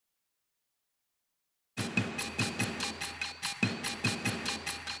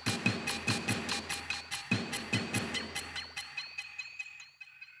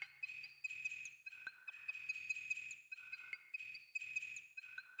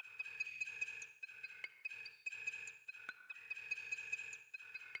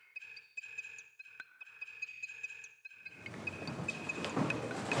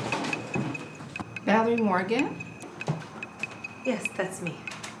Valerie Morgan? Yes, that's me.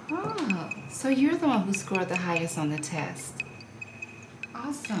 Oh, so you're the one who scored the highest on the test.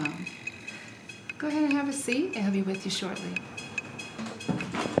 Awesome. Go ahead and have a seat, and he'll be with you shortly.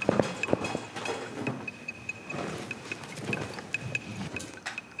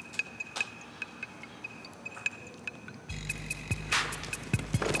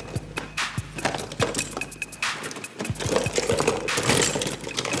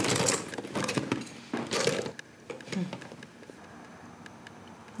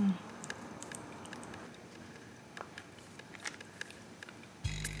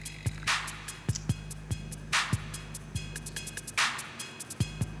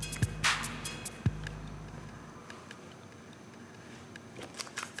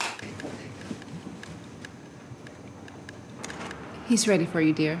 He's ready for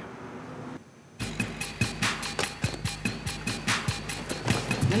you, dear.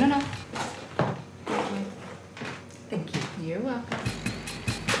 No. Thank you. You're welcome.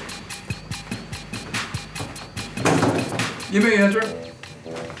 You may enter.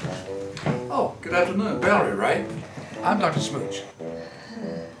 Oh, good afternoon. Valerie, right? I'm Dr. Smooch.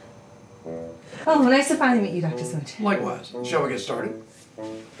 Oh, nice to finally meet you, Dr. Smooch. Likewise. Shall we get started?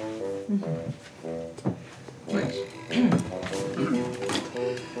 Please.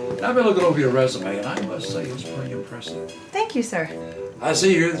 I've been looking over your resume, and I must say it's pretty impressive. Thank you, sir. I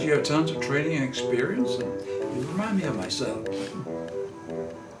see here that you have tons of training and experience, and you remind me of myself.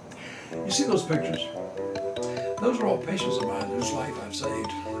 You see those pictures? Those are all patients of mine whose life I've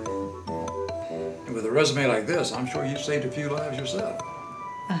saved. And with a resume like this, I'm sure you've saved a few lives yourself.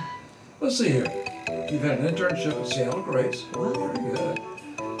 Let's see here. You've had an internship at Seattle Grace. Well, very good.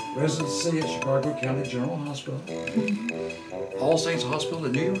 Residency at Chicago County General Hospital. All Saints Hospital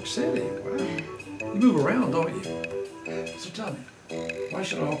in New York City. Wow. You move around, don't you? So tell me, why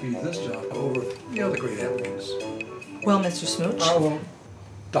should I offer you this job over the other great applicants? Well, Mr. Smooch. Oh, well,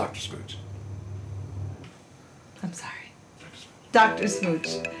 Dr. Smooch. I'm sorry. Dr.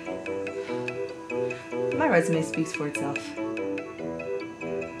 Smooch. My resume speaks for itself.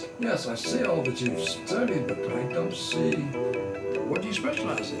 Yes, I see all that you've studied, but I don't see what you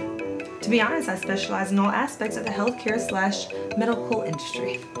specialize in. To be honest, I specialize in all aspects of the healthcare/medical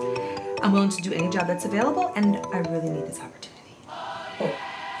industry. I'm willing to do any job that's available, and I really need this opportunity. Well,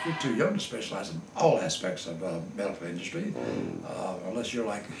 you're too young to specialize in all aspects of medical industry, unless you're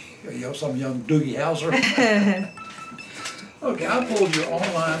like, some young Doogie Howser. Okay, I pulled your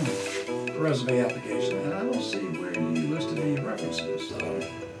online resume application, and I don't see where you listed any references.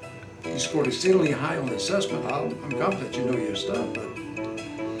 You scored exceedingly high on the assessment. I'm confident you know your stuff, but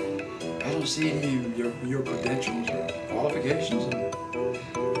I don't see any of your credentials or qualifications.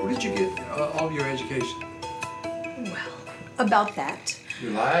 Where did you get all of your education? Well, about that.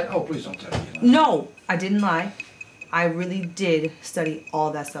 You lied? Oh, please don't tell me you lied. No, I didn't lie. I really did study all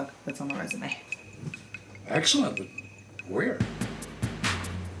that stuff that's on my resume. Excellent, but where?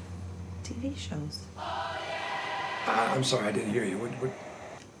 TV shows. I'm sorry, I didn't hear you. What?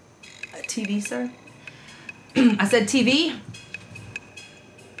 TV, sir? I said TV.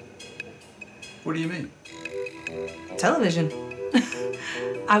 What do you mean? Television.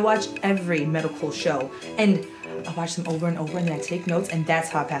 I watch every medical show, and I watch them over and over, and then I take notes, and that's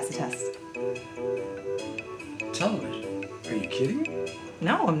how I pass the test. Television? Are you kidding me?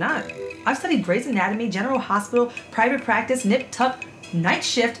 No, I'm not. I've studied Grey's Anatomy, General Hospital, Private Practice, Nip Tuck, Night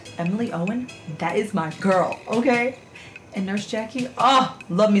Shift, Emily Owen. That is my girl, okay? And Nurse Jackie. Oh,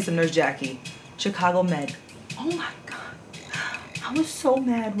 love me some Nurse Jackie. Chicago Med. Oh my God. I was so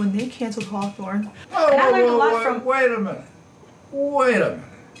mad when they canceled Hawthorne. Oh, and I learned a lot from... Wait a minute. Wait a minute.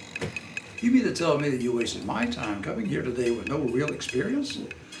 You mean to tell me that you wasted my time coming here today with no real experience?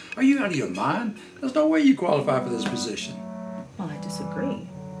 Are you out of your mind? There's no way you qualify for this position. Well, I disagree.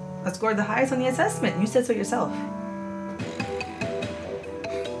 I scored the highest on the assessment. You said so yourself.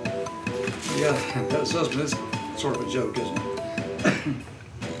 Yeah, that assessment is sort of a joke, isn't it?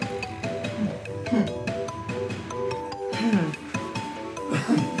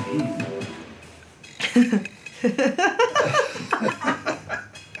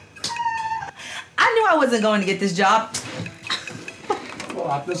 I knew I wasn't going to get this job.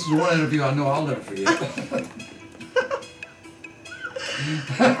 Well, this is one interview I know I'll never forget.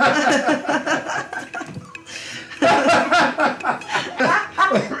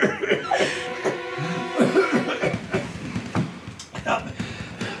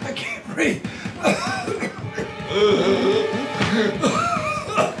 I can't breathe.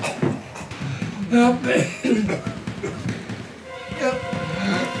 Help me.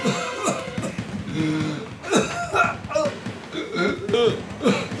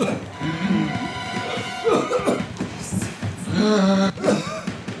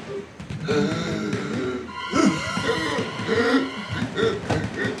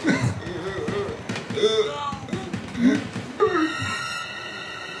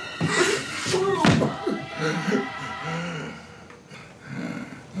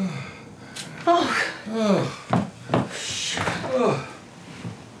 You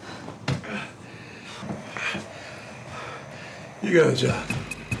got a job.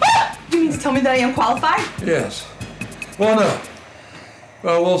 You mean to tell me that I am qualified? Yes. Well, no.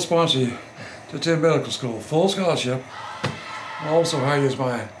 Well, we'll sponsor you to attend medical school, full scholarship. I'll also hire you as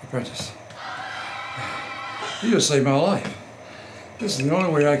my apprentice. You just saved my life. This is the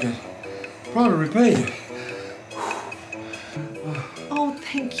only way I can probably repay you. Oh,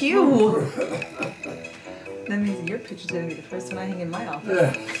 thank you. That means your picture's gonna be the first one I hang in my office.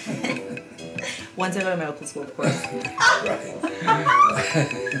 Yeah. Once I go to medical school, of course.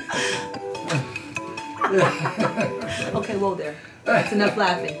 Okay, whoa there. That's enough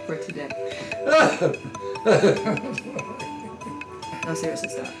laughing for today. No, seriously,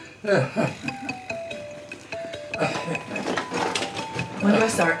 stop. When do I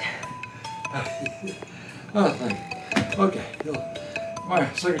start? Oh, thank you. Okay. My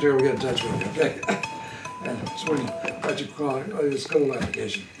secretary will get in touch with you, okay? And so when you got your school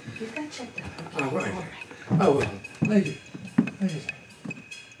application. Get that checked out. All right. Oh, well. Thank you. Thank you.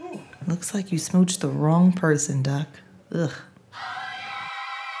 Looks like you smooched the wrong person, Doc. Ugh.